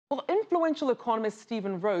influential economist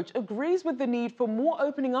Stephen Roach agrees with the need for more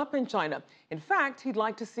opening up in China. In fact, he'd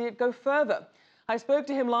like to see it go further. I spoke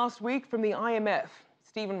to him last week from the IMF.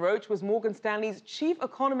 Stephen Roach was Morgan Stanley's chief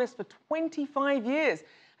economist for 25 years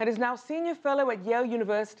and is now senior fellow at Yale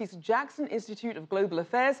University's Jackson Institute of Global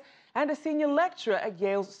Affairs and a senior lecturer at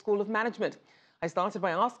Yale's School of Management. I started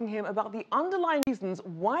by asking him about the underlying reasons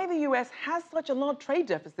why the U.S. has such a large trade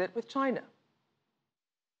deficit with China.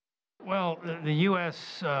 Well, the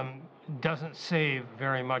U.S. Doesn't save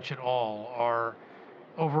very much at all. Our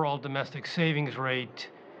overall domestic savings rate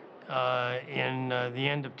in the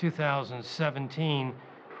end of 2017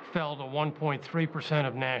 fell to 1.3%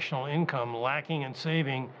 of national income, lacking in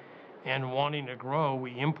saving and wanting to grow.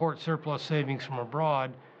 We import surplus savings from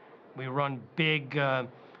abroad. We run big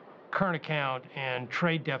current account and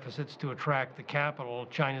trade deficits to attract the capital.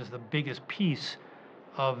 China's the biggest piece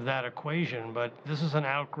of that equation, but this is an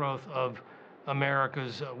outgrowth of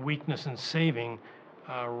America's weakness in saving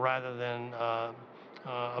rather than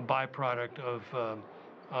a byproduct of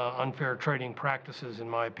unfair trading practices, in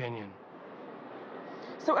my opinion.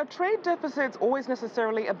 So a trade deficit's always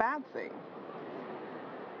necessarily a bad thing?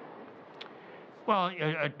 Well,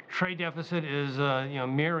 a trade deficit is a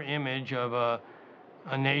mirror image of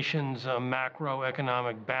a nation's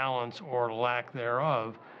macroeconomic balance or lack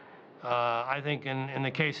thereof. I think in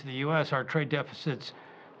the case of the U.S., our trade deficits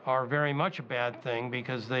are very much a bad thing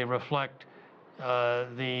because they reflect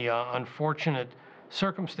the unfortunate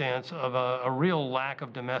circumstance of a real lack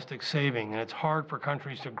of domestic saving. And it's hard for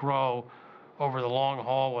countries to grow over the long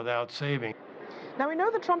haul without saving. Now, we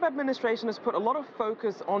know the Trump administration has put a lot of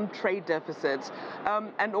focus on trade deficits,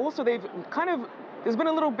 and also there's been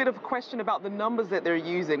a little bit of a question about the numbers that they're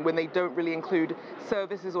using when they don't really include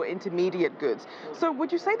services or intermediate goods. So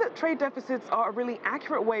would you say that trade deficits are a really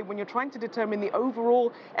accurate way when you're trying to determine the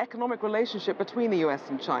overall economic relationship between the U.S.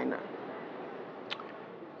 and China?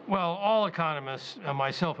 Well, all economists,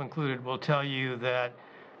 myself included, will tell you that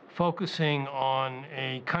focusing on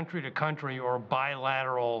a country-to-country or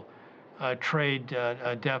bilateral trade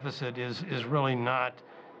deficit is really not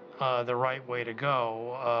the right way to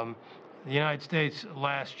go. The United States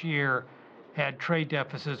last year had trade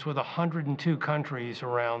deficits with 102 countries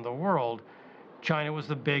around the world. China was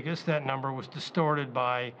the biggest. That number was distorted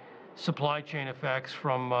by supply chain effects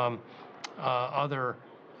from other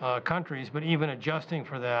countries, but even adjusting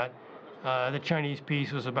for that, the Chinese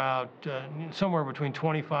piece was about somewhere between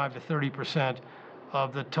 25 to 30%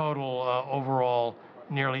 of the total overall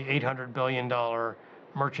nearly $800 billion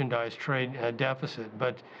merchandise trade deficit.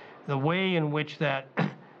 But the way in which that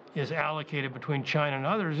is allocated between China and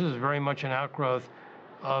others is very much an outgrowth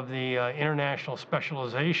of the international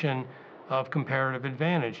specialization of comparative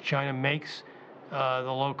advantage. China makes the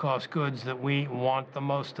low-cost goods that we want the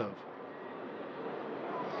most of.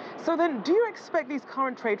 So then, do you expect these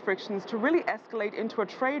current trade frictions to really escalate into a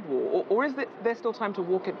trade war, or is there still time to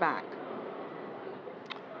walk it back?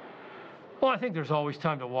 Well, I think there's always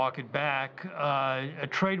time to walk it back. A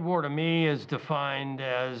trade war to me is defined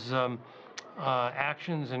as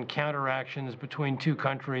actions and counteractions between two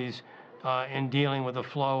countries in dealing with the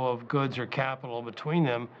flow of goods or capital between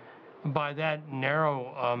them. By that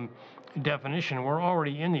narrow definition, we're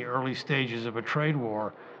already in the early stages of a trade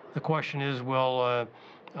war. The question is, will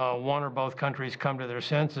one or both countries come to their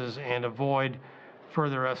senses and avoid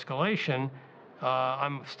further escalation?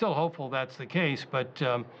 I'm still hopeful that's the case, but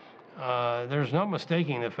there's no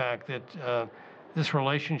mistaking the fact that this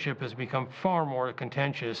relationship has become far more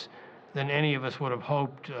contentious than any of us would have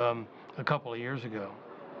hoped a couple of years ago.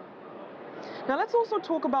 Now let's also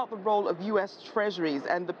talk about the role of U.S. treasuries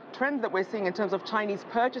and the trends that we're seeing in terms of Chinese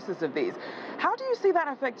purchases of these. How do you see that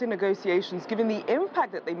affecting negotiations, given the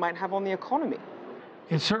impact that they might have on the economy?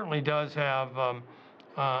 It certainly does have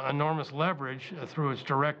enormous leverage through its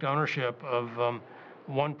direct ownership of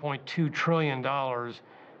 $1.2 trillion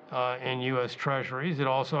in U.S. treasuries. It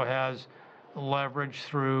also has leverage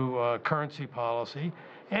through currency policy,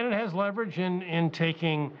 and it has leverage in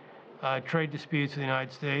taking trade disputes of the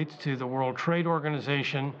United States to the World Trade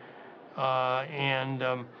Organization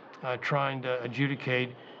and trying to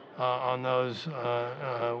adjudicate on those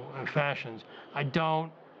fashions. I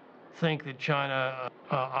don't think that China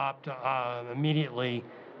opt to immediately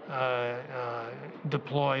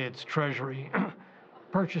deploy its treasury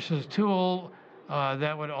purchases tool.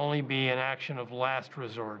 That would only be an action of last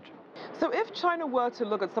resort. So if China were to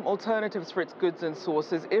look at some alternatives for its goods and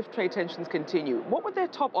sources, if trade tensions continue, what would their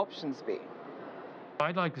top options be?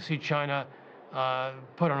 I'd like to see China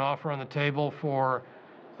put an offer on the table for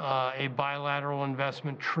a bilateral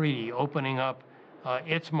investment treaty, opening up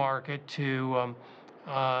its market to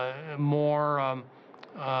more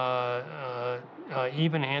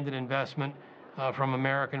even-handed investment from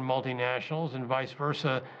American multinationals, and vice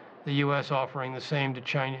versa, the U.S. offering the same to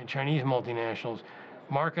Chinese multinationals.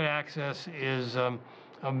 Market access is a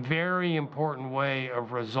very important way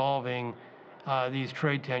of resolving these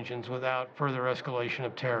trade tensions without further escalation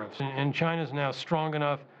of tariffs. And China is now strong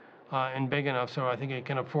enough and big enough, so I think it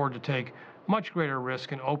can afford to take much greater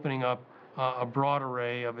risk in opening up a broad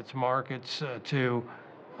array of its markets to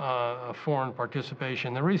foreign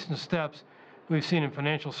participation. The recent steps we've seen in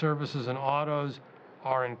financial services and autos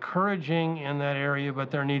are encouraging in that area, but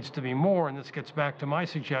there needs to be more, and this gets back to my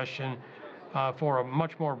suggestion for a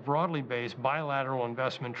much more broadly based bilateral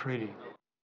investment treaty.